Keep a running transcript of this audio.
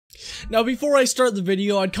Now, before I start the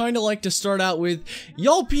video, I'd kind of like to start out with,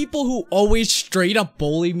 y'all people who always straight up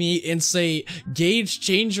bully me and say, Gage,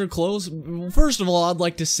 change your clothes. First of all, I'd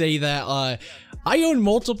like to say that, I own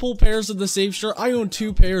multiple pairs of the same shirt. I own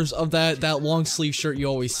 2 pairs of that long sleeve shirt you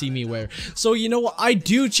always see me wear. So, you know what? I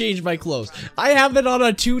do change my clothes. I have it on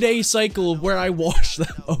a 2-day cycle of where I wash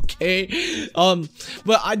them, okay?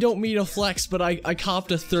 But I don't mean to flex, but I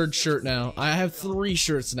copped a 3rd shirt now. I have 3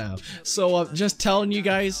 shirts now. So, just telling you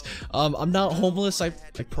guys, I'm not homeless, I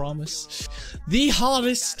promise. The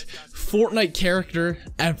hottest Fortnite character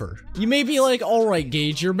ever. You may be like, alright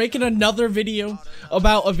Gage, you're making another video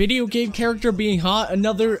about a video game character being hot,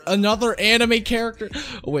 another anime character.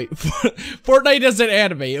 Oh, wait, Fortnite isn't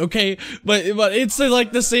anime, okay? But it's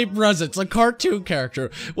like the same presence, a cartoon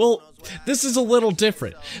character. Well, this is a little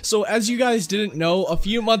different. So as you guys didn't know, a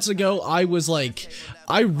few months ago, I was like,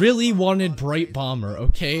 I really wanted Brite Bomber,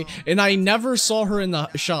 okay? And I never saw her in the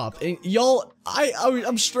shop. And y'all,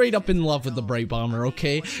 I'm straight up in love with the Brite Bomber,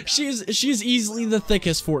 okay? She's easily the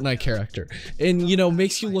thickest Fortnite character. And, you know,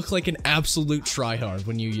 makes you look like an absolute tryhard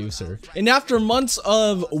when you use her. And after months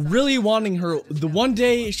of really wanting her, the one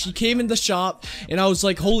day she came in the shop, and I was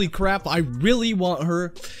like, holy crap, I really want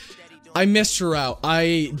her. I missed her out.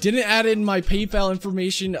 I didn't add in my PayPal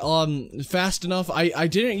information fast enough. I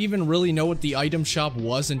didn't even really know what the item shop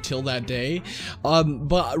was until that day.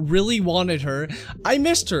 But I really wanted her. I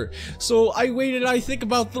missed her. So I waited, I think,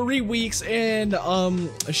 about 3 weeks, and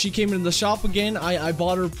she came into the shop again. I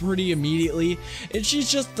bought her pretty immediately, and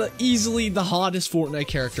she's just easily the hottest Fortnite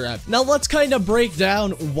character ever. Now let's kind of break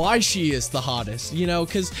down why she is the hottest, you know,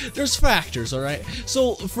 because there's factors, alright?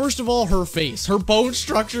 So first of all, her face. Her bone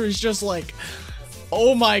structure is just like,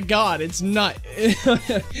 oh my god, it's not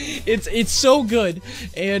it's so good.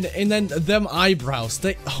 And then them eyebrows,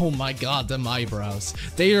 oh my god, them eyebrows,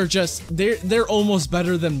 they are just, they're almost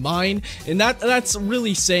better than mine, and that's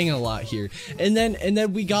really saying a lot here. And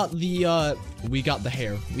then we got the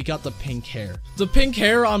hair. We got the pink hair. The pink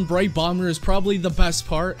hair on Brite Bomber is probably the best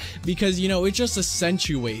part, because, you know, it just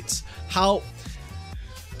accentuates how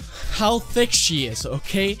thick she is,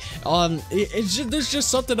 okay? There's just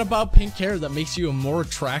something about pink hair that makes you a more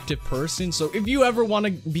attractive person. So if you ever want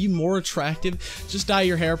to be more attractive, just dye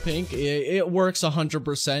your hair pink. It works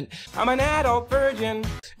 100%. I'm an adult virgin.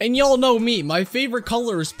 And y'all know me, my favorite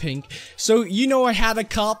color is pink. So you know I had to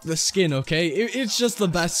cop the skin, okay? It's just the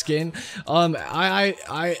best skin.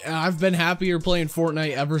 I've been happier playing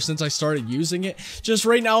Fortnite ever since I started using it. Just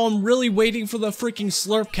right now, I'm really waiting for the freaking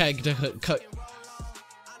slurp keg to cut.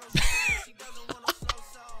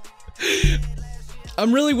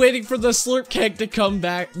 I'm really waiting for the slurp keg to come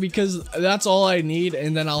back, because that's all I need,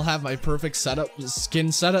 and then I'll have my perfect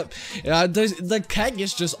skin setup. The keg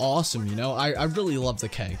is just awesome, you know? I really love the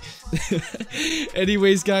keg.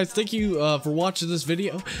 Anyways, guys, thank you for watching this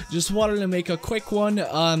video. Just wanted to make a quick one,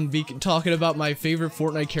 talking about my favorite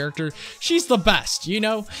Fortnite character. She's the best, you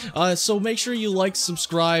know? So make sure you like,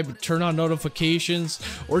 subscribe, turn on notifications,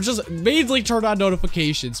 or just mainly turn on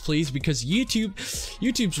notifications, please, because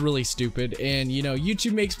YouTube's really stupid, and, you know,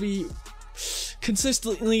 YouTube makes me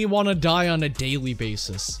consistently want to die on a daily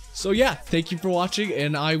basis. So yeah, thank you for watching,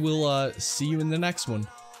 and I will see you in the next one.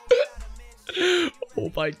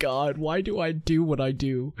 Oh my god, why do I do what I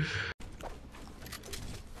do?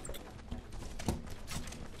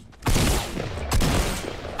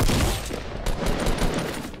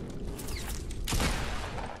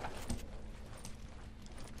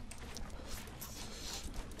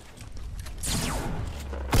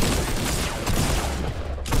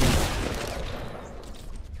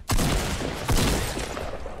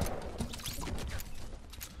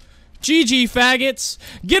 GG, faggots!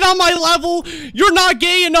 Get on my level! You're not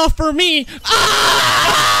gay enough for me!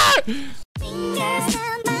 Ah!